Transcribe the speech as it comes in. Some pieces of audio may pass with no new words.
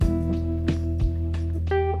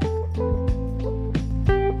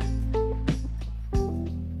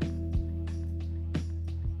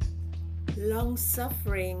Long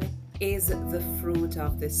suffering is the fruit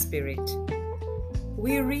of the Spirit.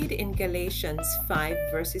 We read in Galatians 5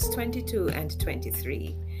 verses 22 and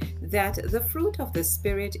 23 that the fruit of the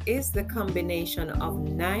Spirit is the combination of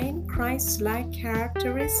 9 Christ-like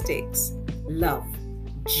characteristics: love,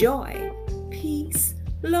 joy, peace,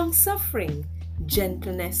 long-suffering,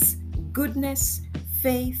 gentleness, goodness,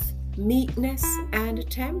 faith, meekness, and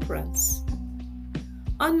temperance.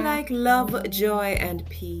 Unlike love, joy, and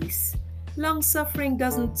peace, long-suffering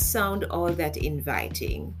doesn't sound all that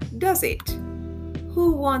inviting, does it?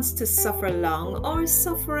 Who wants to suffer long or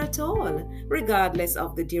suffer at all, regardless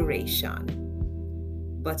of the duration?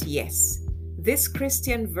 But yes, this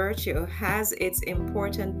Christian virtue has its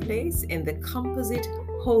important place in the composite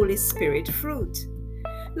Holy Spirit fruit.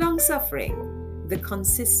 Long-suffering, the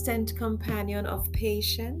consistent companion of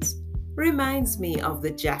patience, reminds me of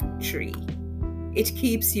the jack tree. It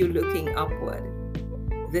keeps you looking upward.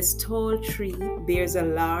 This tall tree bears a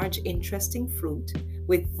large, interesting fruit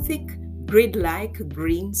with thick, grid-like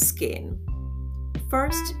green skin.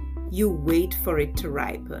 First, you wait for it to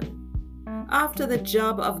ripen. After the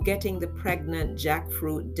job of getting the pregnant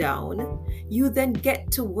jackfruit down, you then get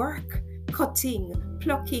to work, cutting,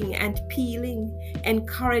 plucking, and peeling,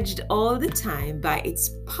 encouraged all the time by its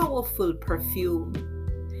powerful perfume.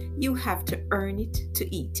 You have to earn it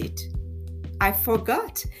to eat it. I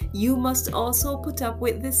forgot, you must also put up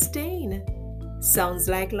with the stain. Sounds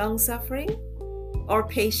like long-suffering? Or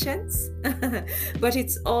patience? But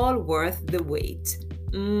it's all worth the wait.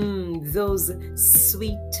 Those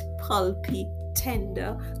sweet, pulpy,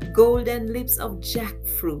 tender, golden lips of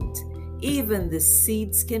jackfruit. Even the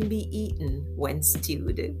seeds can be eaten when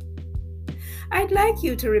stewed. I'd like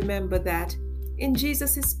you to remember that in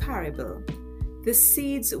Jesus' parable, the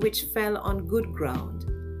seeds which fell on good ground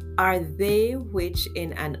are they which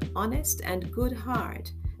in an honest and good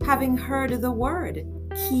heart, having heard the word,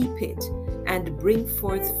 keep it and bring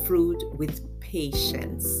forth fruit with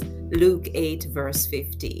patience. Luke 8 verse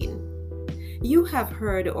 15. You have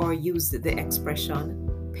heard or used the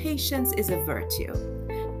expression, patience is a virtue.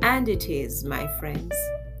 And it is, my friends.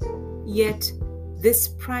 Yet, this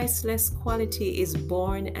priceless quality is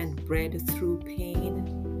born and bred through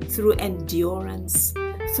pain, through endurance,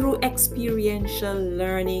 through experiential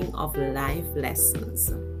learning of life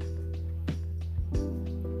lessons.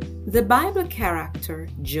 The Bible character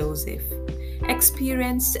Joseph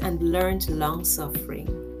experienced and learned long-suffering.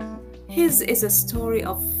 His is a story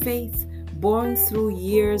of faith born through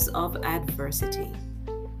years of adversity.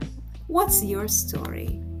 What's your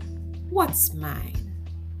story? What's mine?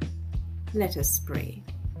 Let us pray.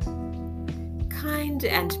 Kind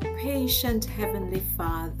and patient Heavenly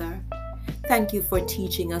Father, thank you for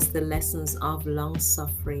teaching us the lessons of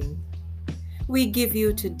long-suffering. We give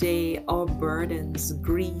you today our burdens,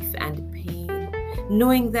 grief, and pain,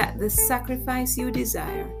 knowing that the sacrifice you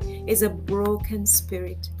desire is a broken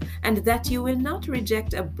spirit, and that you will not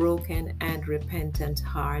reject a broken and repentant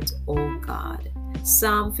heart, O God.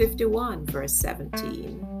 Psalm 51, verse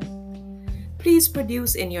 17. Please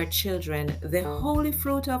produce in your children the holy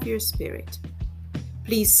fruit of your Spirit.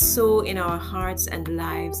 Please sow in our hearts and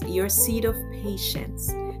lives your seed of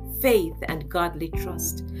patience, faith, and godly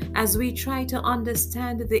trust as we try to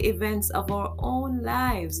understand the events of our own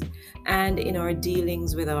lives and in our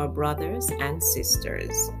dealings with our brothers and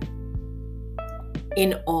sisters.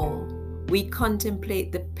 In awe, we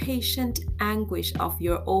contemplate the patient anguish of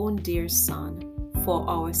your own dear Son for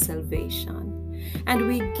our salvation, and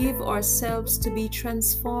we give ourselves to be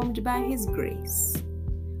transformed by His grace.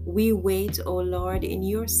 We wait, O Lord, in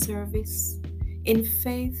your service, in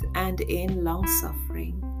faith and in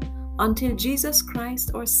long-suffering, until Jesus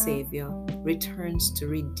Christ, our Savior, returns to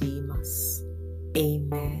redeem us.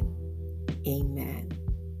 Amen.